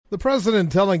The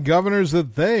president telling governors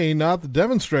that they, not the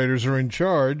demonstrators, are in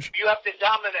charge. You have to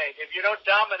dominate. If you don't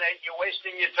dominate, you're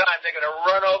wasting your time. They're going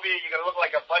to run over you. You're going to look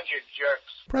like a bunch of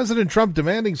jerks. President Trump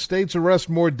demanding states arrest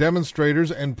more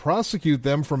demonstrators and prosecute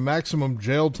them for maximum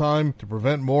jail time to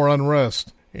prevent more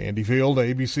unrest. Andy Field,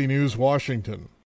 ABC News, Washington.